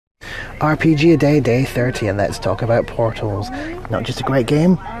RPG a day 30, and let's talk about Portals. Not just a great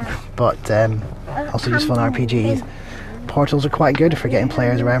game, but also just fun RPGs. Portals are quite good for getting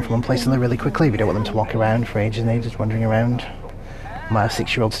players around from one place to another really quickly if you don't want them to walk around for ages and ages wandering around. My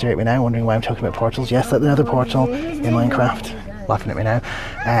 6-year-old stare at me now, wondering why I'm talking about Portals. Yes, that's another Portal in Minecraft. Laughing at me now.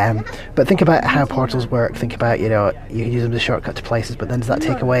 But think about how Portals work. Think about, you use them as a shortcut to places, but then does that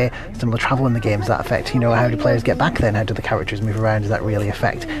take away some of the travel in the game? Does that affect, how do players get back then? How do the characters move around? Does that really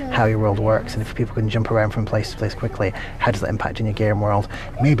affect how your world works? And if people can jump around from place to place quickly, how does that impact in your game world?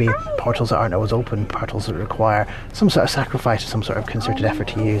 Maybe portals that aren't always open, portals that require some sort of sacrifice or some sort of concerted effort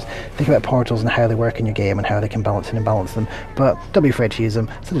to use. Think about portals and how they work in your game and how they can balance and imbalance them. But don't be afraid to use them.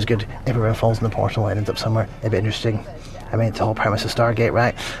 It's not as good if everyone falls in the portal and ends up somewhere a bit interesting. I mean, it's the whole premise of Stargate,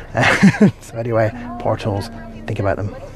 right? So anyway, portals, think about them.